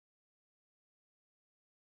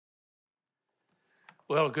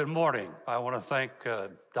Well, good morning. I want to thank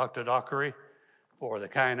Dr. Dockery for the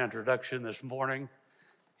kind introduction this morning.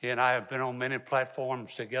 He and I have been on many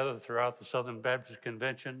platforms together throughout the Southern Baptist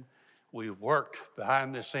Convention. We've worked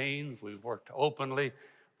behind the scenes. We've worked openly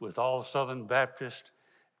with all Southern Baptists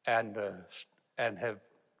and have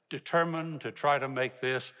determined to try to make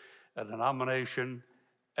this a denomination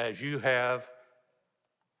as you have,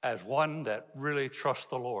 as one that really trusts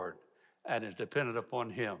the Lord and is dependent upon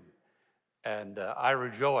Him. And I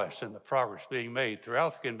rejoice in the progress being made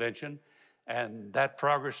throughout the convention, and that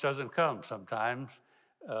progress doesn't come sometimes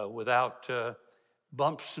without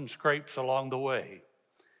bumps and scrapes along the way.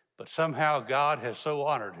 But somehow God has so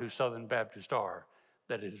honored who Southern Baptists are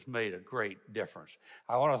that it has made a great difference.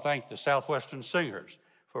 I want to thank the Southwestern Singers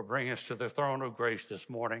for bringing us to the throne of grace this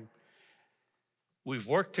morning. We've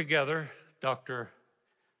worked together, Dr.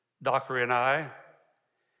 Dockery and I,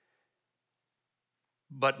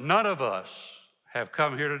 but none of us have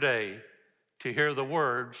come here today to hear the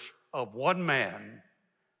words of one man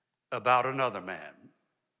about another man.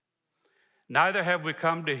 Neither have we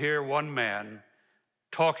come to hear one man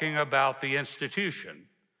talking about the institution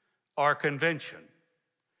or convention.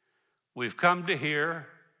 We've come to hear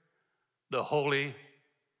the holy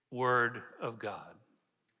word of God.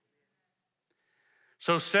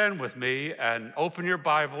 So stand with me and open your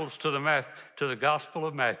Bibles to the Gospel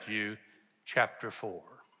of Matthew, chapter 4.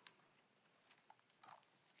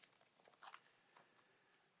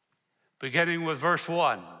 Beginning with verse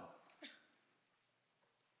 1.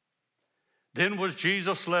 Then was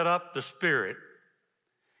Jesus led up the Spirit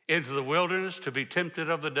into the wilderness to be tempted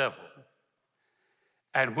of the devil.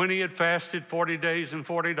 And when he had fasted 40 days and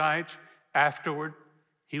 40 nights, afterward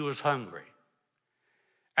he was hungry.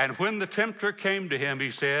 And when the tempter came to him,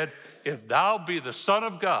 he said, "If thou be the Son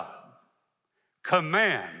of God,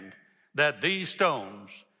 command that these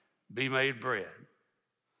stones be made bread."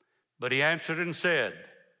 But he answered and said,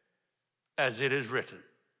 "As it is written,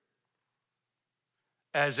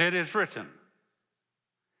 as it is written,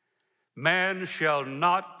 man shall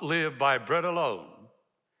not live by bread alone,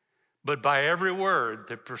 but by every word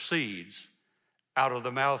that proceeds out of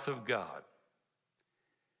the mouth of God."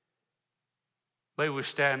 May we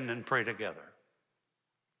stand and pray together.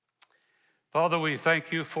 Father, we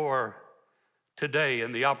thank you for today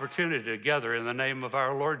and the opportunity together in the name of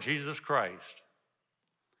our Lord Jesus Christ.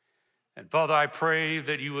 And Father, I pray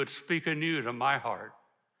that you would speak anew to my heart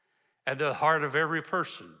and the heart of every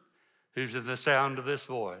person who's in the sound of this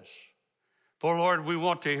voice. For Lord, we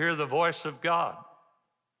want to hear the voice of God.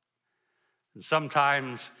 And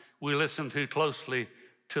sometimes we listen too closely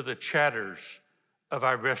to the chatters of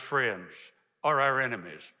our best friends or our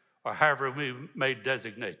enemies, or however we may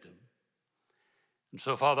designate them. And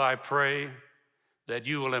so, Father, I pray that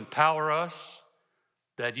you will empower us,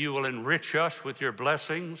 that you will enrich us with your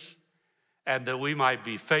blessings, and that we might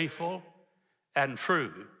be faithful and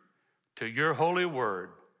true to your holy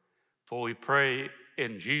word. For we pray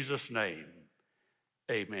in Jesus' name,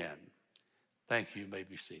 amen. Thank you. You may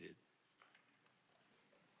be seated.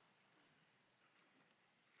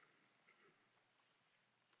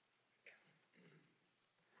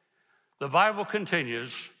 The Bible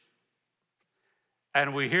continues,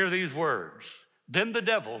 and we hear these words, "Then the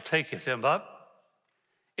devil taketh him up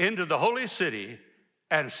into the holy city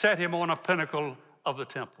and set him on a pinnacle of the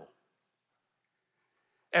temple,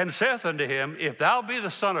 and saith unto him, If thou be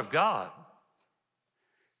the Son of God,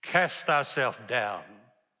 cast thyself down.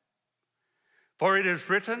 For it is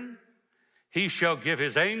written, He shall give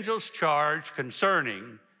his angels charge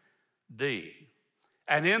concerning thee,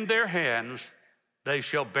 and in their hands they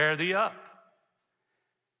shall bear thee up,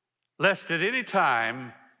 lest at any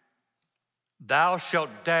time thou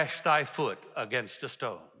shalt dash thy foot against a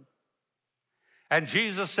stone. And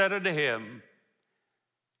Jesus said unto him,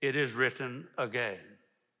 It is written again,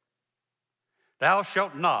 Thou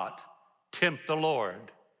shalt not tempt the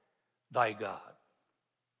Lord thy God.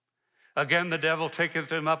 Again the devil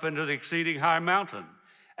taketh him up into the exceeding high mountain,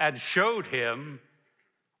 and showed him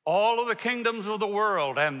all of the kingdoms of the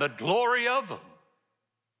world and the glory of them,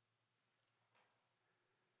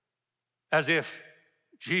 as if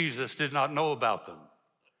Jesus did not know about them,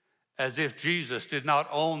 as if Jesus did not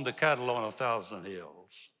own the cattle on 1,000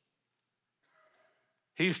 hills.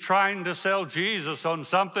 He's trying to sell Jesus on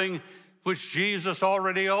something which Jesus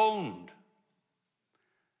already owned,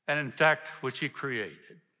 and in fact, which he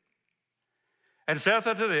created. And saith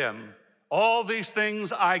unto them, All these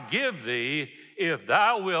things I give thee, if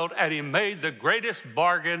thou wilt. And he made the greatest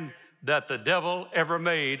bargain that the devil ever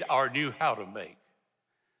made or knew how to make.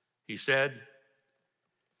 He said,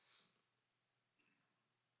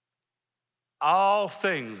 All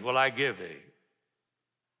things will I give thee,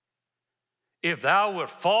 if thou wilt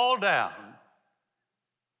fall down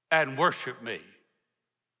and worship me.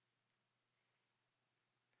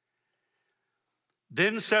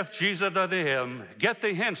 Then saith Jesus unto him, Get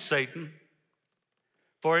thee hence, Satan,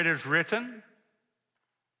 for it is written,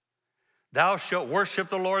 Thou shalt worship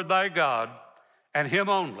the Lord thy God, and him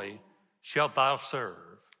only shalt thou serve.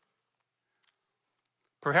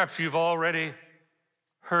 Perhaps you've already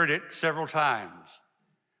heard it several times,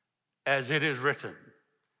 as it is written.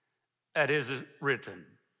 As it is written.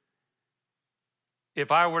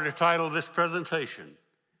 If I were to title this presentation,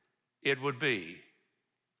 it would be,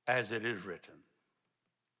 As it is written.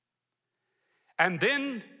 And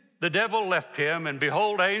then the devil left him, and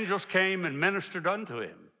behold, angels came and ministered unto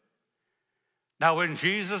him. Now when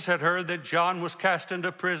Jesus had heard that John was cast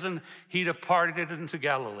into prison, he departed into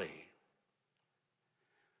Galilee.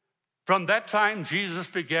 From that time, Jesus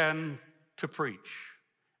began to preach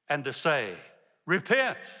and to say,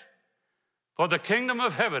 Repent, for the kingdom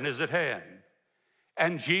of heaven is at hand.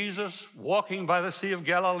 And Jesus, walking by the Sea of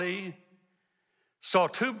Galilee, saw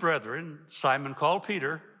two brethren, Simon called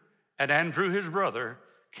Peter, and Andrew his brother,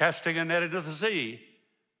 casting a net into the sea,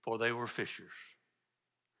 for they were fishers.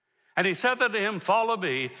 And he said unto him, Follow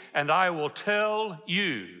me, and I will tell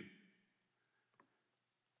you.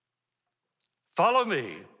 Follow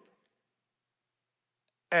me,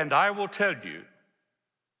 and I will tell you.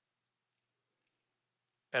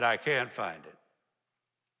 And I can't find it.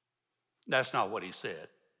 That's not what he said.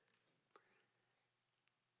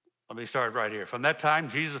 Let me start right here. From that time,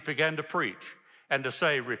 Jesus began to preach and to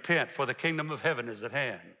say, Repent, for the kingdom of heaven is at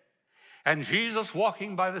hand. And Jesus,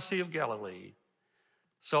 walking by the Sea of Galilee,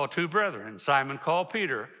 saw two brethren, Simon called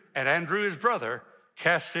Peter, and Andrew his brother,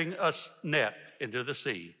 casting a net into the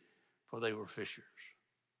sea, for they were fishers.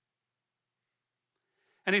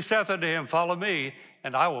 And he saith unto him, Follow me,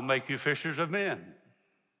 and I will make you fishers of men.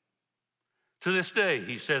 To this day,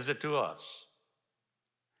 he says it to us.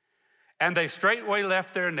 And they straightway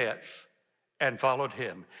left their nets and followed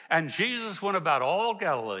him. And Jesus went about all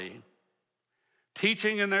Galilee,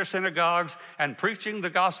 teaching in their synagogues and preaching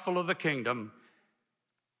the gospel of the kingdom,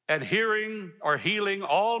 and healing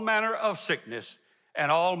all manner of sickness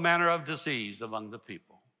and all manner of disease among the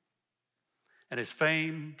people. And his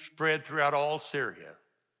fame spread throughout all Syria,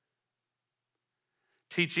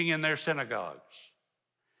 teaching in their synagogues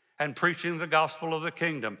and preaching the gospel of the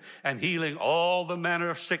kingdom and healing all the manner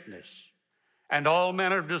of sickness and all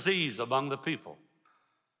manner of disease among the people.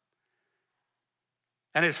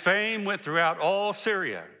 And his fame went throughout all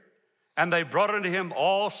Syria, and they brought unto him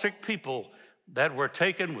all sick people that were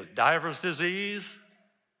taken with divers disease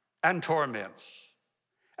and torments,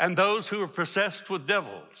 and those who were possessed with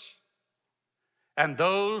devils, and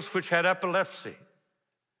those which had epilepsy,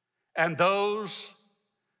 and those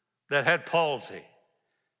that had palsy,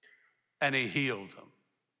 and he healed them.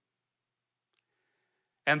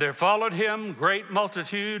 And there followed him great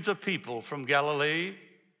multitudes of people from Galilee,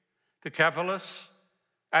 Decapolis,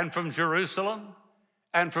 and from Jerusalem,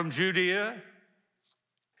 and from Judea,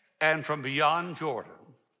 and from beyond Jordan.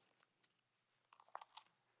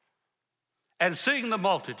 And seeing the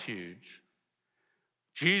multitudes,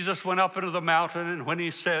 Jesus went up into the mountain, and when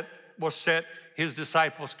he was set, his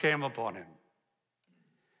disciples came upon him.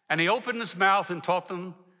 And he opened his mouth and taught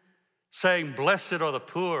them, saying, Blessed are the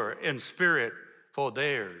poor in spirit, for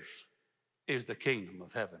theirs is the kingdom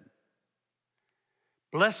of heaven.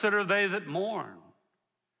 Blessed are they that mourn,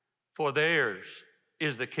 for theirs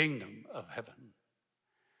is the kingdom of heaven.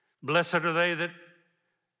 Blessed are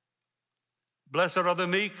the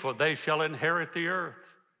meek, for they shall inherit the earth.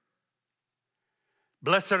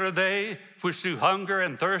 Blessed are they which do hunger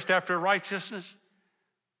and thirst after righteousness,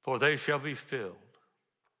 for they shall be filled.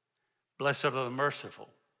 Blessed are the merciful,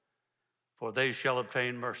 for they shall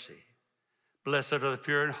obtain mercy. Blessed are the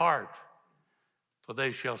pure in heart, for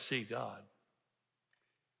they shall see God.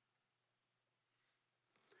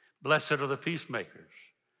 Blessed are the peacemakers,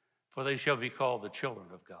 for they shall be called the children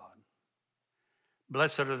of God.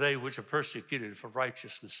 Blessed are they which are persecuted for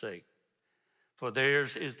righteousness' sake, for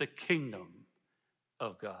theirs is the kingdom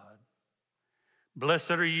of God.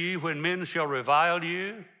 Blessed are ye when men shall revile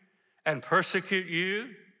you and persecute you,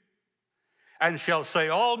 and shall say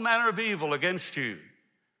all manner of evil against you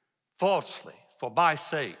falsely for my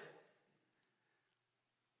sake.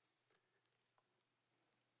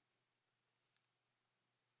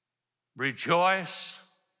 Rejoice,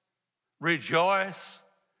 rejoice,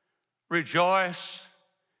 rejoice.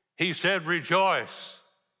 He said, rejoice,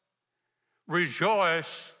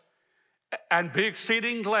 rejoice, and be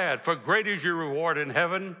exceeding glad, for great is your reward in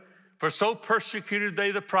heaven, for so persecuted they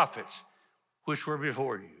the prophets which were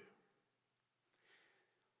before you.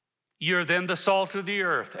 You're then the salt of the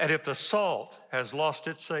earth, and if the salt has lost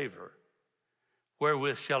its savor,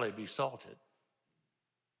 wherewith shall it be salted?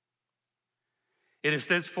 It is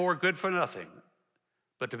thenceforth good for nothing,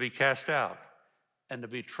 but to be cast out and to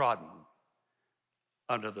be trodden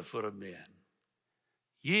under the foot of men.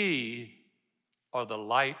 Ye are the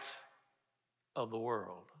light of the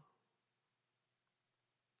world.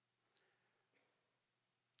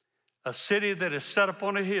 A city that is set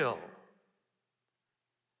upon a hill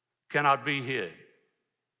cannot be hid.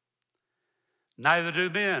 Neither do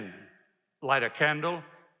men light a candle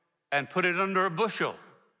and put it under a bushel,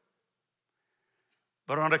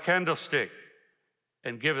 but on a candlestick,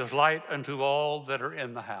 and giveth light unto all that are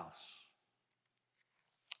in the house.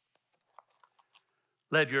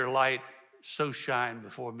 Let your light so shine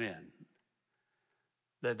before men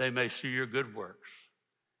that they may see your good works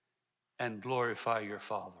and glorify your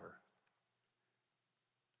Father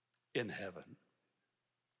in heaven.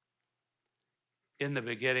 In the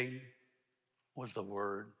beginning was the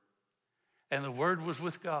Word, and the Word was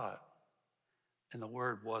with God, and the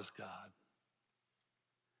Word was God.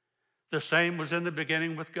 The same was in the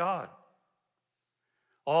beginning with God.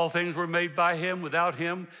 All things were made by him. Without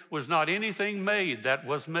him was not anything made that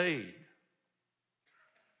was made.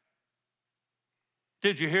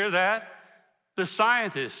 Did you hear that? The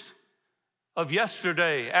scientists of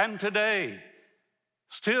yesterday and today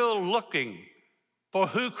still looking for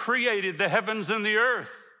who created the heavens and the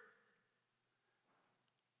earth.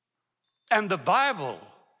 And the Bible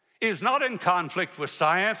is not in conflict with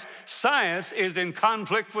science. Science is in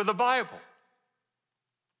conflict with the Bible.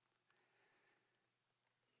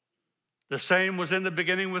 The same was in the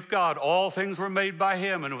beginning with God. All things were made by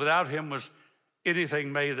him, and without him was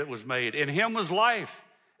anything made that was made. In him was life,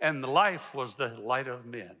 and the life was the light of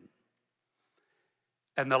men.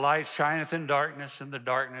 And the light shineth in darkness, and the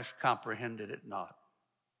darkness comprehended it not.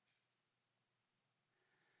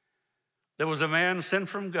 There was a man sent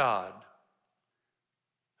from God,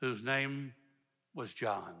 whose name was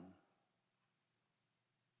John.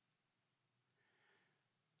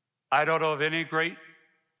 I don't know of any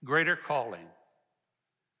greater calling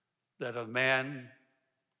that a man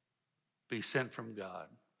be sent from God.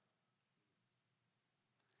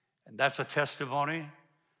 And that's a testimony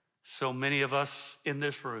so many of us in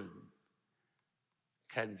this room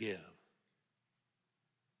can give.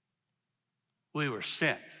 We were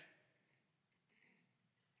sent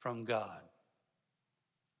from God.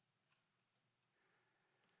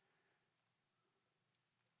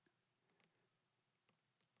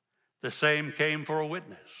 The same came for a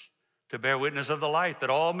witness, to bear witness of the light, that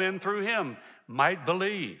all men through him might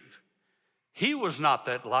believe. He was not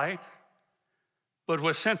that light, but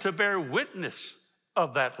was sent to bear witness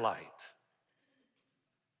of that light.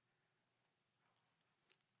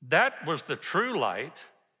 That was the true light,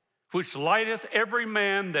 which lighteth every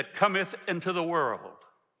man that cometh into the world.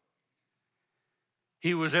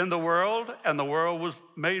 He was in the world, and the world was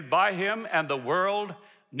made by him, and the world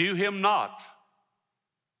knew him not.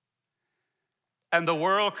 And the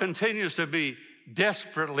world continues to be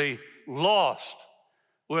desperately lost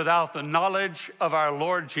without the knowledge of our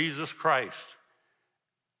Lord Jesus Christ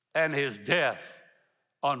and his death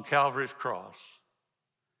on Calvary's cross.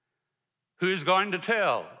 Who's going to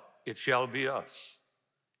tell? It shall be us,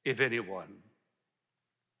 if anyone.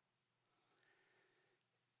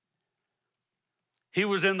 He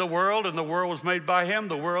was in the world, and the world was made by him.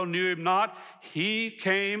 The world knew him not. He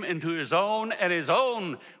came into his own, and his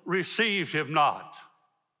own received him not.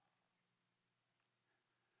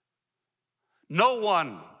 No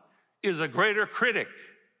one is a greater critic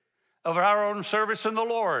of our own service in the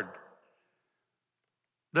Lord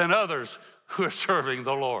than others who are serving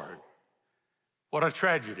the Lord. What a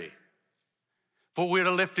tragedy. For we're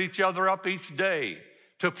to lift each other up each day,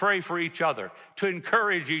 to pray for each other, to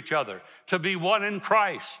encourage each other, to be one in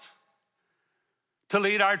Christ, to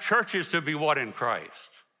lead our churches to be one in Christ.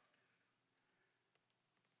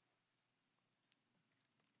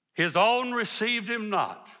 His own received him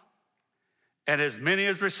not, and as many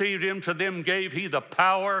as received him, to them gave he the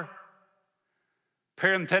power.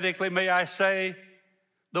 Parenthetically, may I say,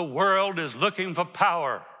 the world is looking for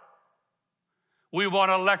power. We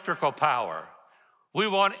want electrical power. We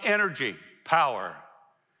want energy power.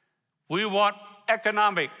 We want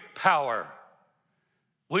economic power.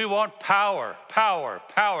 We want power, power,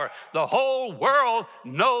 power. The whole world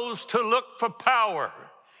knows to look for power.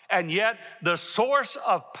 And yet the source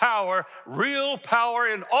of power, real power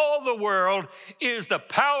in all the world, is the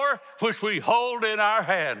power which we hold in our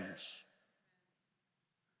hands.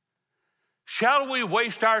 Shall we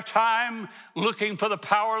waste our time looking for the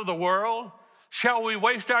power of the world? Shall we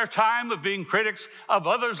waste our time of being critics of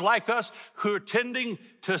others like us who are tending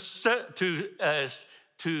to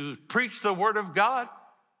preach the word of God?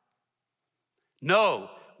 No,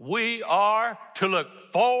 we are to look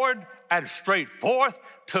forward and straight forth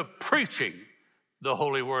to preaching the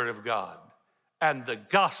holy word of God and the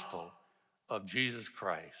gospel of Jesus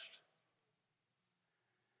Christ.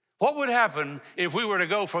 What would happen if we were to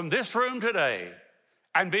go from this room today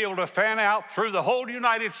and be able to fan out through the whole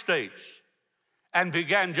United States and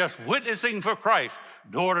began just witnessing for Christ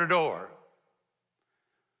door to door?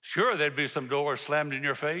 Sure, there'd be some doors slammed in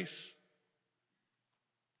your face.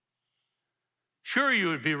 Sure, you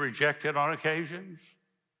would be rejected on occasions.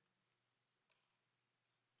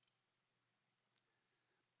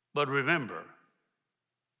 But remember,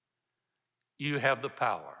 you have the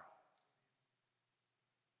power.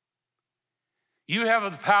 You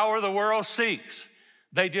have the power the world seeks.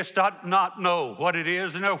 They just not know what it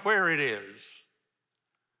is and know where it is.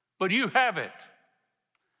 But you have it.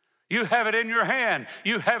 You have it in your hand.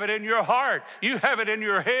 You have it in your heart. You have it in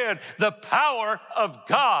your head. The power of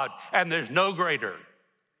God, and there's no greater.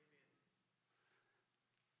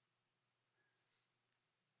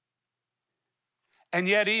 And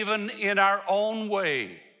yet, even in our own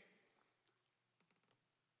way,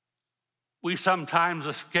 we sometimes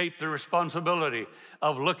escape the responsibility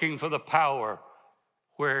of looking for the power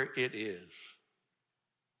where it is.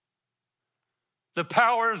 The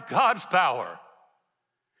power is God's power.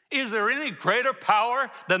 Is there any greater power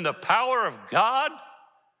than the power of God?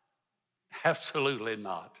 Absolutely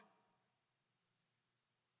not.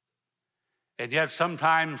 And yet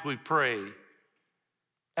sometimes we pray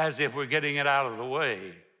as if we're getting it out of the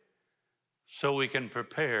way so we can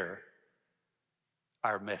prepare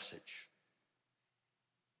our message.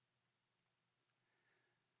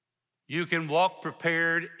 You can walk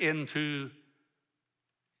prepared into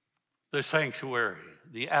the sanctuary,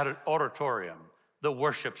 the auditorium, the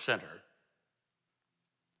worship center.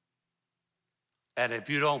 And if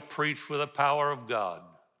you don't preach with the power of God,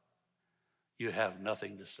 you have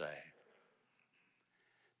nothing to say.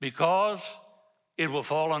 Because it will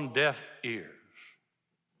fall on deaf ears.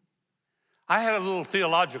 I had a little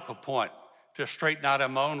theological point to straighten out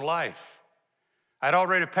in my own life. I'd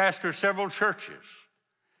already pastored several churches,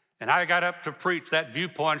 and I got up to preach that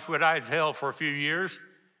viewpoint which I'd held for a few years.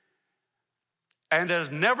 And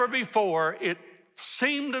as never before, it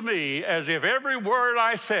seemed to me as if every word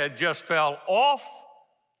I said just fell off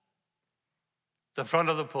the front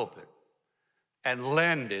of the pulpit and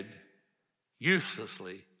landed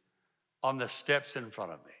uselessly on the steps in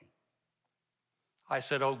front of me. I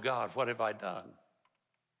said, "Oh God, what have I done?"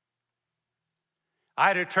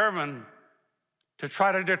 I determined to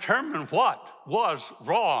try to determine what was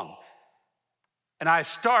wrong. And I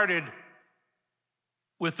started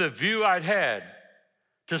with the view I'd had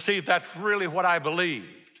to see if that's really what I believed.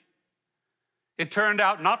 It turned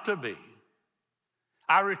out not to be.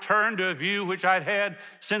 I returned to a view which I'd had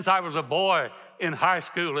since I was a boy in high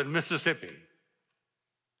school in Mississippi.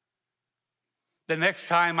 The next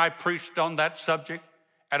time I preached on that subject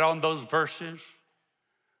and on those verses,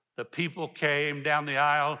 the people came down the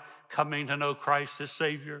aisle coming to know Christ as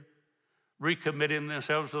Savior, recommitting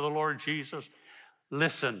themselves to the Lord Jesus.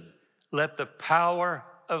 Listen, let the power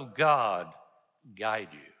of God guide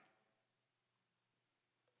you.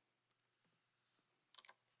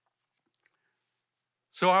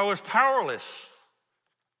 So I was powerless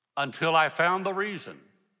until I found the reason.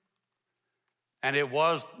 And it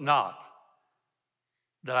was not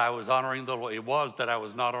that I was honoring the Lord. It was that I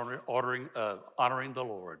was not honoring the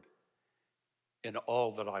Lord in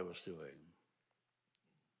all that I was doing.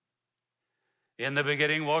 In the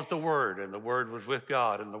beginning was the Word, and the Word was with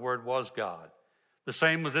God, and the Word was God. The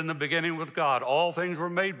same was in the beginning with God. All things were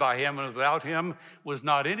made by him, and without him was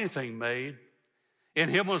not anything made. In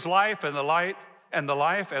him was life, and the light, and the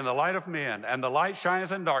life, and the light of men. And the light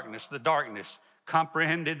shineth in darkness. The darkness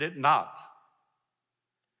comprehended it not.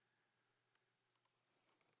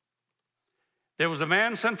 There was a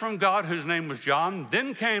man sent from God whose name was John.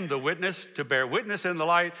 Then came the witness to bear witness in the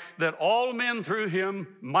light that all men through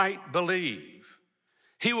him might believe.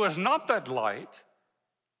 He was not that light,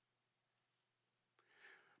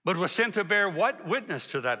 but was sent to bear what witness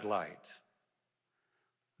to that light?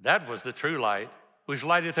 That was the true light, which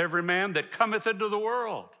lighteth every man that cometh into the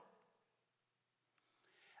world.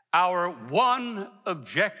 Our one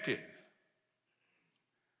objective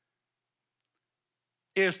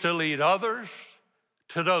is to lead others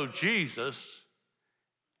to know Jesus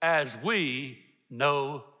as we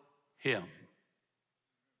know him.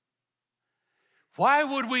 Why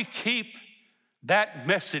would we keep that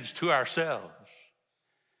message to ourselves?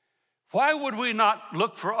 Why would we not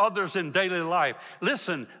look for others in daily life?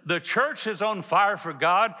 Listen, the church is on fire for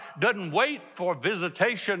God, doesn't wait for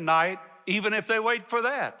visitation night, even if they wait for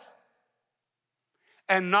that.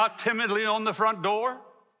 And knock timidly on the front door.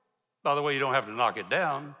 By the way, you don't have to knock it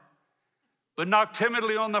down, but knock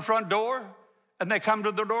timidly on the front door, and they come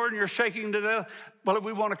to the door and you're shaking to death. Well,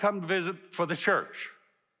 we want to come to visit for the church.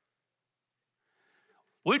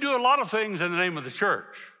 We do a lot of things in the name of the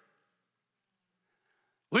church.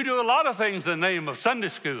 We do a lot of things in the name of Sunday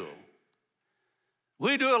school.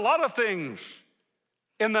 We do a lot of things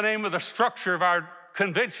in the name of the structure of our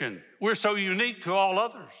convention. We're so unique to all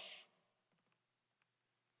others.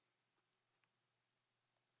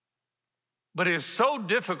 But it is so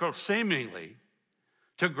difficult, seemingly,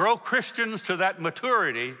 to grow Christians to that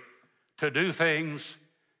maturity to do things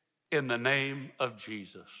in the name of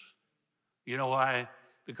Jesus. You know why?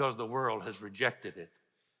 Because the world has rejected it.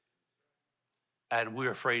 And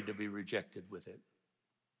we're afraid to be rejected with it.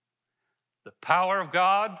 The power of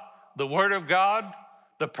God, the Word of God,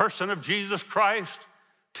 the person of Jesus Christ,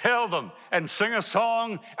 tell them and sing a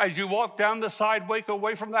song as you walk down the sidewalk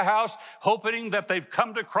away from the house, hoping that they've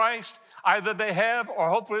come to Christ. Either they have or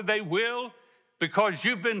hopefully they will, because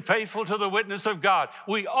you've been faithful to the witness of God.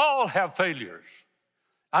 We all have failures.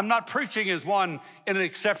 I'm not preaching as one in an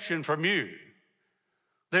exception from you.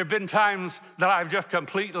 There have been times that I've just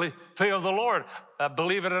completely failed the Lord.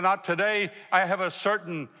 Believe it or not, today I have a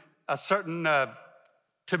certain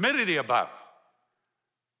timidity about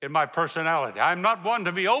in my personality. I'm not one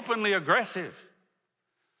to be openly aggressive.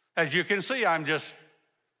 As you can see, I'm just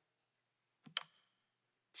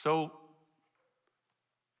so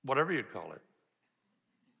whatever you'd call it.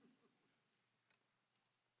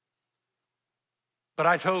 But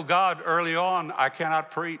I told God early on, I cannot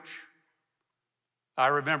preach. I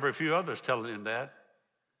remember a few others telling him that.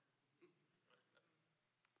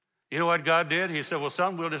 You know what God did? He said, well,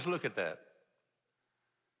 son, we'll just look at that.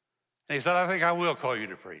 And he said, I think I will call you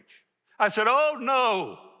to preach. I said, oh,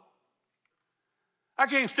 no. I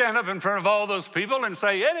can't stand up in front of all those people and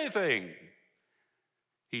say anything.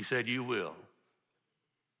 He said, you will.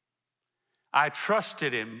 I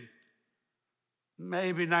trusted him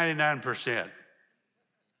maybe 99%,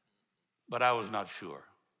 but I was not sure.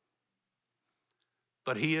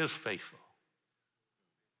 But he is faithful.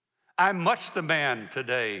 I'm much the man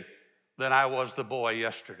today than I was the boy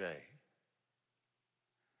yesterday.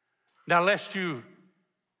 Now, lest you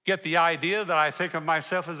get the idea that I think of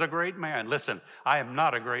myself as a great man, listen, I am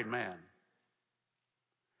not a great man.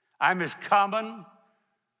 I'm as common,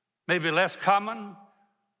 maybe less common,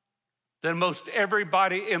 than most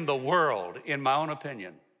everybody in the world, in my own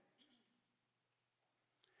opinion.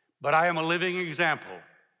 But I am a living example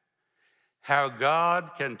how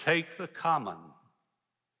God can take the common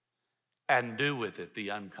and do with it the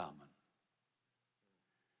uncommon.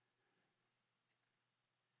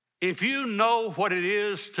 If you know what it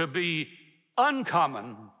is to be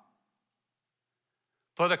uncommon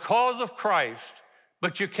for the cause of Christ,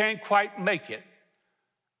 but you can't quite make it,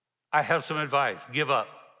 I have some advice. Give up.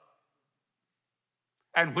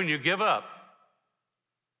 And when you give up,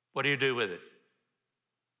 what do you do with it?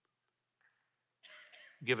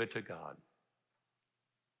 Give it to God.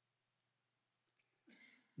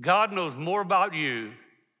 God knows more about you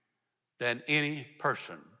than any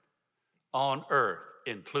person on earth,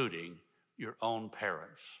 including your own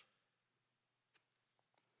parents.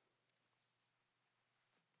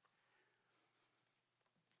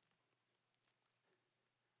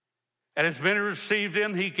 And as many received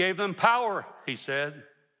him, he gave them power, he said,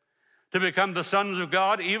 to become the sons of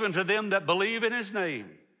God, even to them that believe in his name,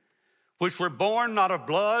 which were born not of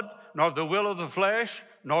blood, nor of the will of the flesh,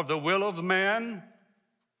 nor of the will of man,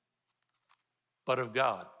 but of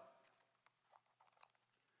God.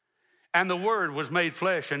 And the Word was made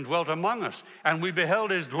flesh and dwelt among us, and we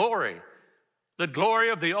beheld his glory, the glory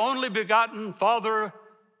of the only begotten Father,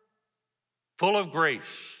 full of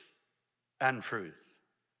grace and truth.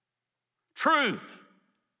 Truth.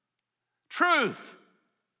 Truth.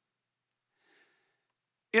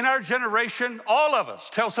 In our generation, all of us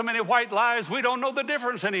tell so many white lies, we don't know the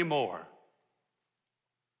difference anymore.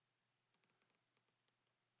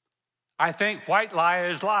 I think white lie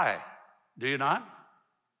is lie. Do you not?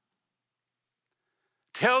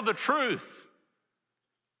 Tell the truth,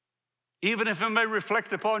 even if it may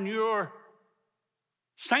reflect upon your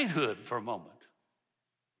sainthood for a moment.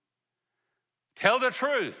 Tell the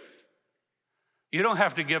truth. You don't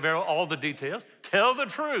have to give all the details. Tell the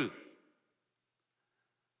truth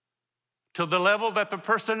to the level that the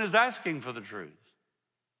person is asking for the truth.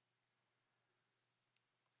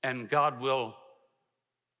 And God will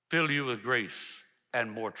fill you with grace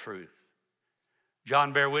and more truth.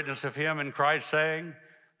 John bare witness of him and cried, saying,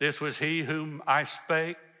 this was he whom I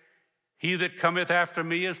spake. He that cometh after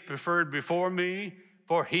me is preferred before me,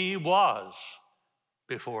 for he was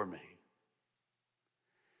before me.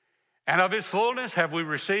 And of his fullness have we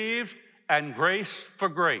received, and grace for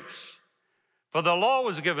grace. For the law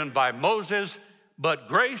was given by Moses, but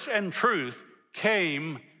grace and truth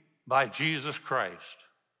came by Jesus Christ.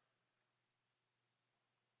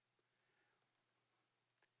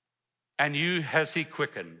 And you has he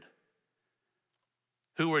quickened,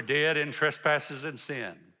 who were dead in trespasses and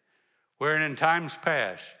sin, wherein in times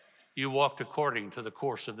past you walked according to the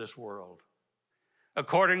course of this world,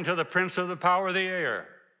 according to the prince of the power of the air.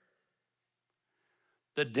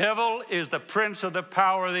 The devil is the prince of the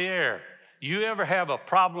power of the air. You ever have a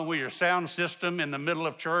problem with your sound system in the middle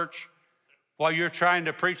of church while you're trying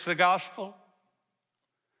to preach the gospel?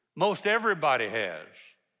 Most everybody has.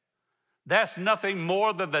 That's nothing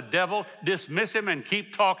more than the devil. Dismiss him and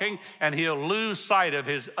keep talking, and he'll lose sight of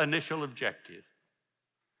his initial objective.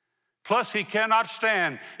 Plus, he cannot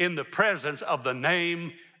stand in the presence of the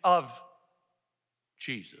name of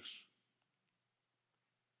Jesus.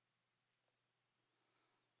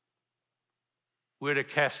 We're to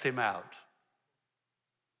cast him out.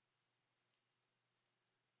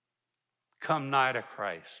 Come nigh to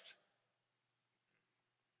Christ.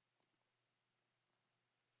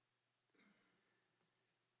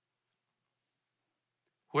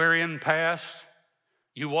 Wherein past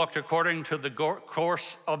you walked according to the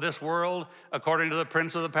course of this world, according to the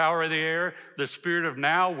prince of the power of the air. The spirit of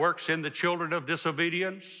now works in the children of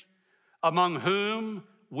disobedience, among whom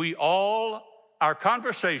we all, our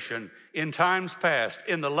conversation in times past,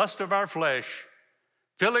 in the lust of our flesh,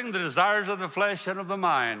 filling the desires of the flesh and of the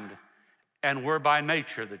mind, and were by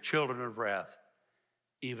nature the children of wrath,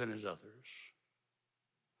 even as others.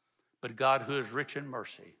 But God, who is rich in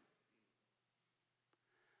mercy,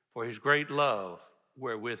 for his great love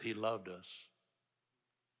wherewith he loved us,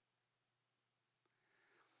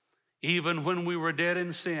 even when we were dead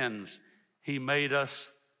in sins, he made us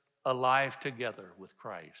alive together with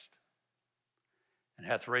Christ, and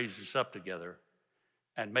hath raised us up together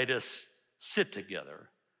and made us sit together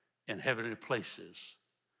in heavenly places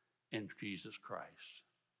in Jesus Christ,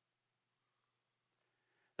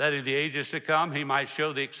 that in the ages to come he might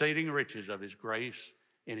show the exceeding riches of his grace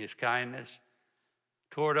in his kindness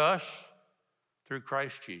toward us through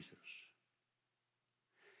Christ Jesus.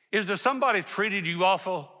 Is there somebody treated you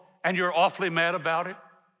awful and you're awfully mad about it?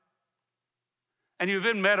 And you've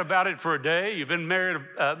been mad about it for a day, you've been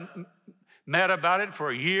mad about it for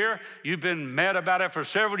a year, you've been mad about it for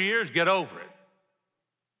several years, get over it.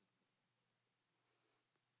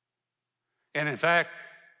 And in fact,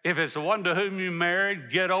 if it's the one to whom you married,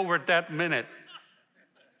 get over it that minute.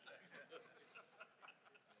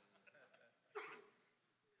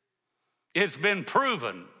 It's been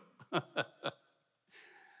proven.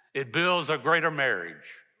 It builds a greater marriage.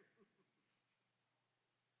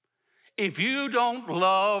 If you don't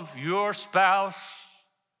love your spouse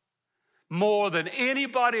more than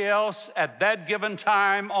anybody else at that given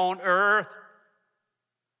time on earth,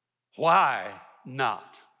 why not?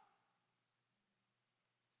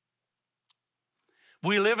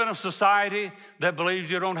 We live in a society that believes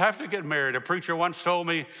you don't have to get married. A preacher once told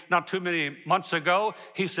me not too many months ago,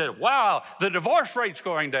 he said, wow, the divorce rate's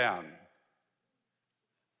going down.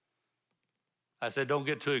 I said, don't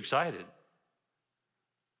get too excited.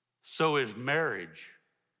 So is marriage.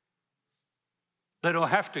 They don't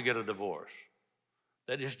have to get a divorce.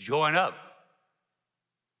 They just join up.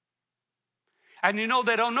 And you know,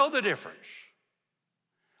 they don't know the difference.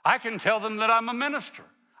 I can tell them that I'm a minister.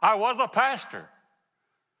 I was a pastor.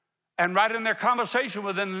 And right in their conversation,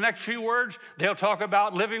 within the next few words, they'll talk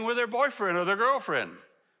about living with their boyfriend or their girlfriend.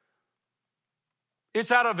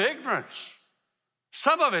 It's out of ignorance.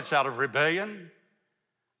 Some of it's out of rebellion.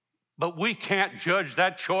 But we can't judge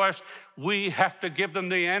that choice. We have to give them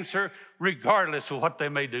the answer regardless of what they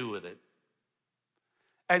may do with it.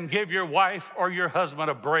 And give your wife or your husband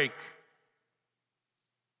a break.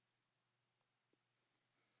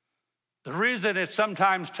 The reason it's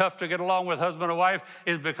sometimes tough to get along with husband and wife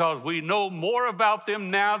is because we know more about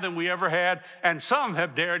them now than we ever had. And some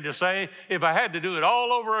have dared to say, if I had to do it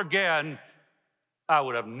all over again, I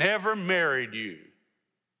would have never married you.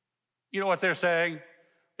 You know what they're saying?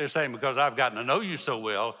 They're saying, because I've gotten to know you so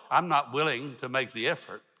well, I'm not willing to make the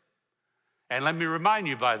effort. And let me remind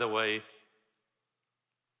you, by the way,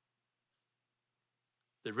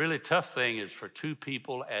 the really tough thing is for two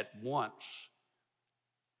people at once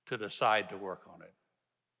to decide to work on it.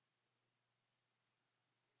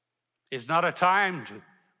 It's not a time to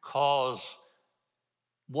cause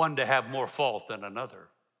one to have more fault than another.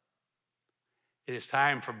 It is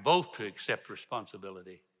time for both to accept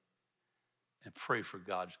responsibility and pray for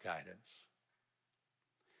God's guidance.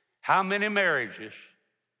 How many marriages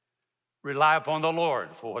rely upon the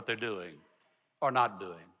Lord for what they're doing or not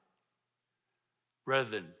doing, rather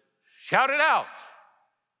than shout it out?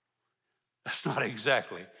 That's not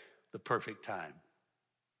exactly the perfect time.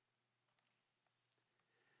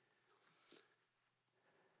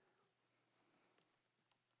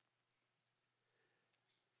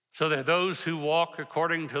 So that those who walk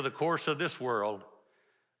according to the course of this world,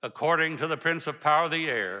 according to the prince of power of the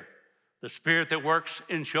air, the spirit that works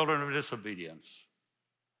in children of disobedience.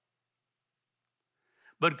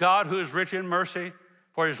 But God, who is rich in mercy,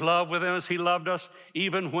 for his love within us, he loved us.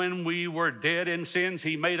 Even when we were dead in sins,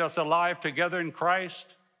 he made us alive together in Christ.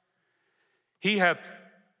 He hath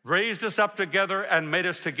raised us up together and made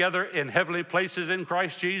us together in heavenly places in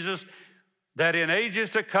Christ Jesus, that in ages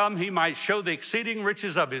to come he might show the exceeding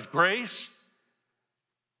riches of his grace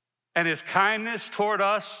and his kindness toward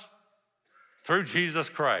us through Jesus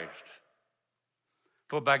Christ.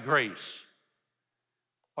 For by grace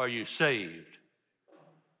are you saved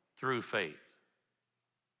through faith.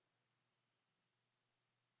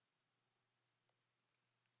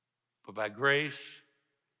 For by grace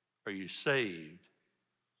are you saved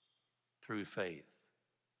through faith.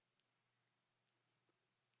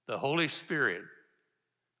 The Holy Spirit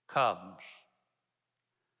comes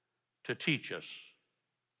to teach us,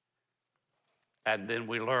 and then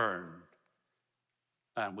we learn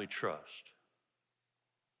and we trust.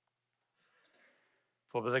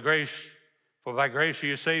 For by grace are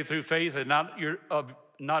you saved through faith, and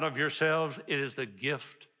not of yourselves. It is the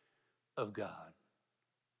gift of God.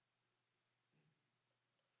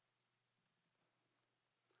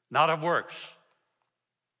 Not of works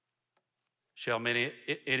shall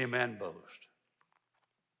any man boast.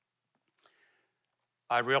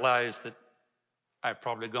 I realize that I've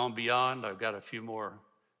probably gone beyond. I've got a few more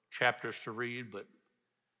chapters to read, but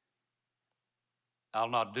I'll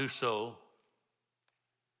not do so.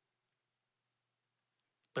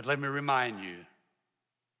 But let me remind you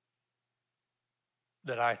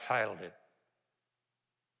that I titled it,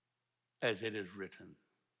 As It Is Written.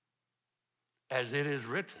 As it is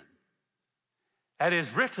written. It is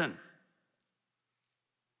written.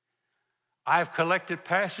 I've collected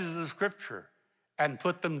passages of Scripture and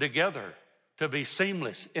put them together to be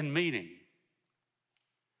seamless in meaning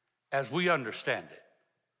as we understand it.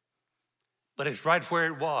 But it's right where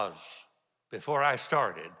it was before I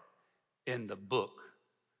started in the book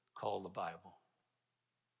called the Bible.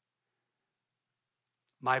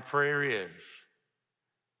 My prayer is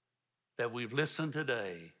that we've listened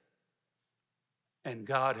today and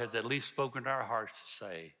God has at least spoken to our hearts to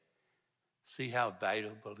say, see how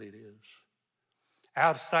valuable it is.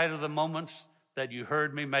 Outside of the moments that you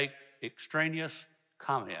heard me make extraneous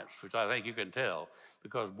comments, which I think you can tell,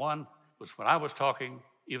 because one was when I was talking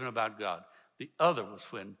even about God. The other was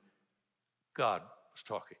when God was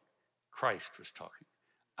talking, Christ was talking.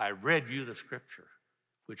 I read you the Scripture,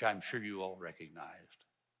 which I'm sure you all recognized.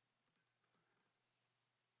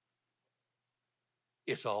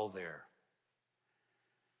 It's all there.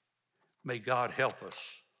 May God help us.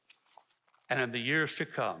 And in the years to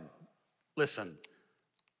come, listen,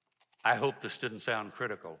 I hope this didn't sound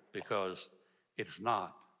critical, because it's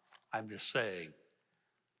not. I'm just saying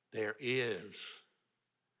there is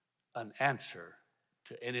an answer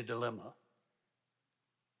to any dilemma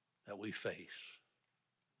that we face.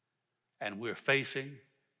 And we're facing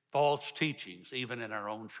false teachings even in our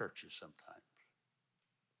own churches sometimes.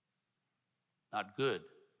 Not good,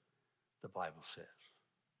 the Bible says.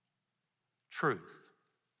 Truth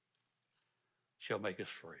shall make us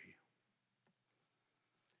free.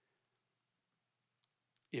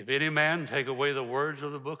 If any man take away the words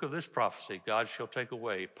of the book of this prophecy, God shall take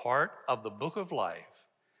away part of the book of life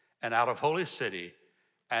and out of holy city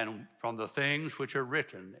and from the things which are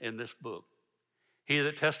written in this book. He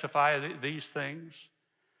that testifieth these things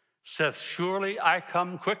saith, surely I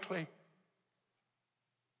come quickly.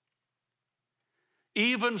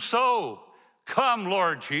 Even so, come,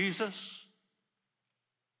 Lord Jesus.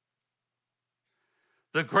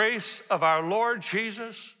 The grace of our Lord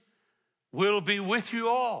Jesus will be with you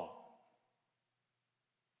all.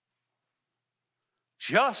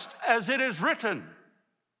 Just as it is written,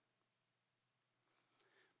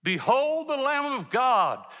 behold the Lamb of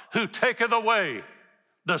God who taketh away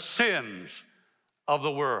the sins of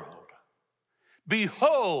the world.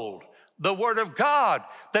 Behold the word of God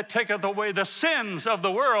that taketh away the sins of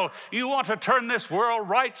the world. You want to turn this world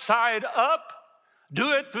right side up?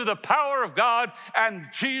 Do it through the power of God and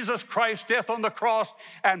Jesus Christ's death on the cross,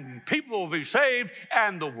 and people will be saved,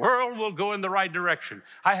 and the world will go in the right direction.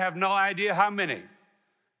 I have no idea how many,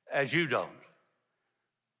 as you don't.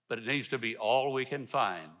 But it needs to be all we can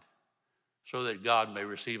find so that God may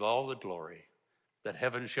receive all the glory, that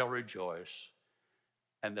heaven shall rejoice,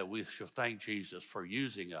 and that we shall thank Jesus for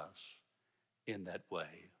using us in that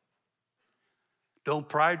way. Don't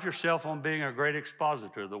pride yourself on being a great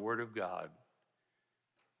expositor of the Word of God,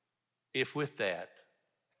 if with that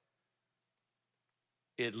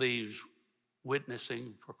it leaves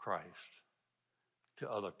witnessing for Christ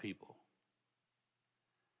to other people.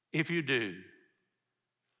 If you do,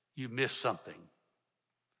 you miss something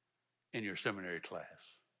in your seminary class.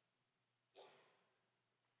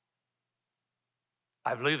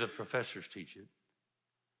 I believe the professors teach it.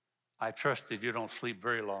 I trust that you don't sleep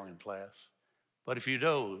very long in class. But if you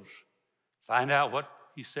doze, find out what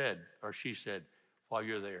he said or she said while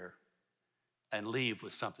you're there and leave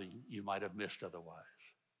with something you might have missed otherwise.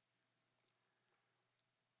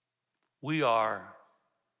 We are,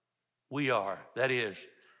 that is,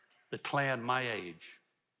 the clan my age,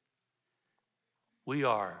 we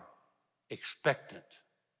are expectant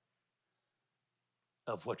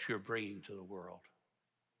of what you're bringing to the world.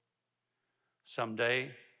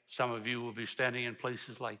 Someday, some of you will be standing in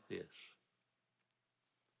places like this.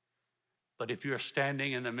 But if you're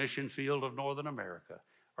standing in the mission field of Northern America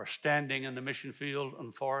or standing in the mission field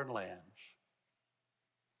on foreign lands,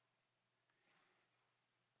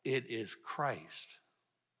 it is Christ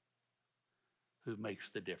who makes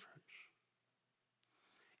the difference.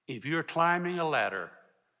 If you're climbing a ladder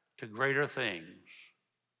to greater things,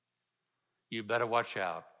 you better watch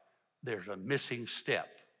out. There's a missing step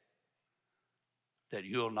that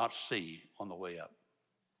you'll not see on the way up.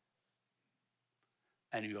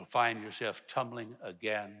 And you'll find yourself tumbling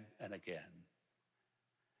again and again.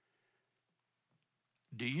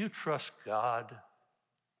 Do you trust God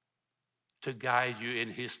to guide you in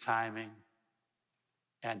His timing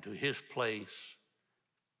and to His place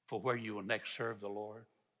for where you will next serve the Lord?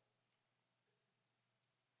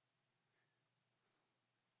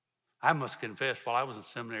 I must confess, while I was in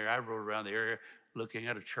seminary, I rode around the area looking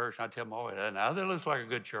at a church, and I tell them, oh, now that looks like a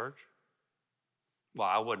good church. Well,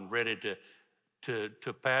 I wasn't ready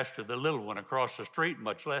to pastor the little one across the street,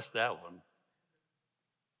 much less that one.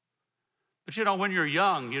 But you know, when you're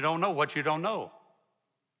young, you don't know what you don't know.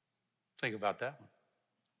 Think about that one.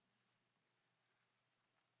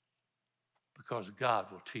 Because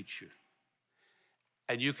God will teach you.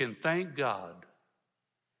 And you can thank God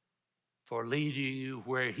for leading you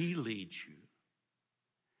where He leads you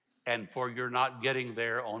and for your not getting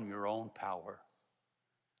there on your own power.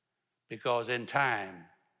 Because in time,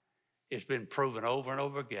 it's been proven over and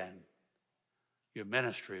over again, your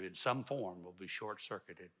ministry in some form will be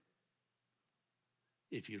short-circuited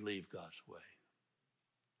if you leave God's way.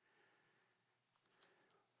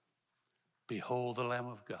 Behold the Lamb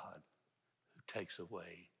of God who takes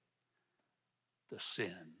away the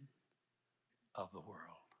sin of the world.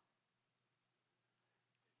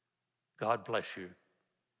 God bless you.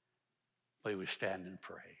 May we stand and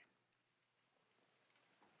pray.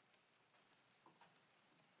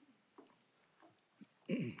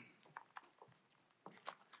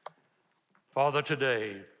 Father,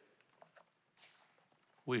 today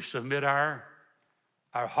we submit our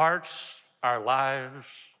hearts, our lives,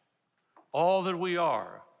 all that we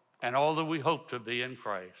are and all that we hope to be in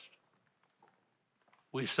Christ.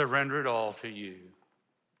 We surrender it all to you.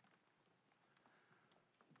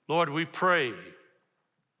 Lord, we pray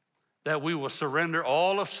that we will surrender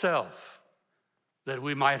all of self, that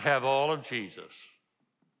we might have all of Jesus.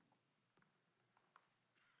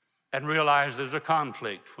 And realize there's a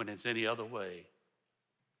conflict when it's any other way.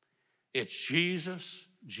 It's Jesus,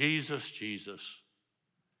 Jesus, Jesus.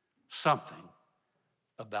 Something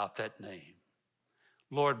about that name.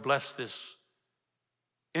 Lord, bless this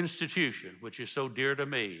institution, which is so dear to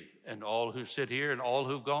me and all who sit here and all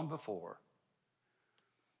who've gone before.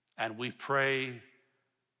 And we pray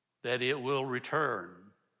that it will return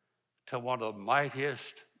to one of the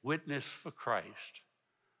mightiest witness for Christ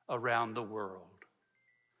around the world.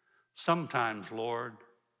 Sometimes, Lord,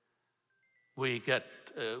 we get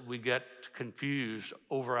confused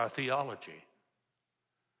over our theology.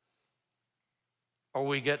 Or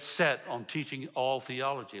we get set on teaching all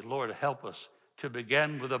theology. Lord, help us to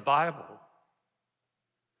begin with the Bible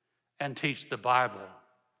and teach the Bible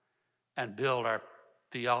and build our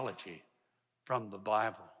theology from the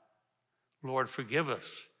Bible. Lord, forgive us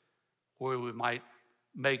where we might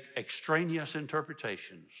make extraneous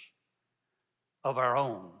interpretations of our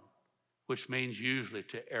own, which means usually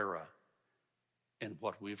to error in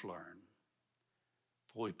what we've learned.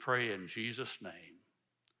 We pray in Jesus' name.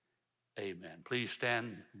 Amen. Please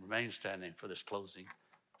stand, remain standing for this closing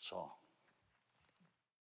song.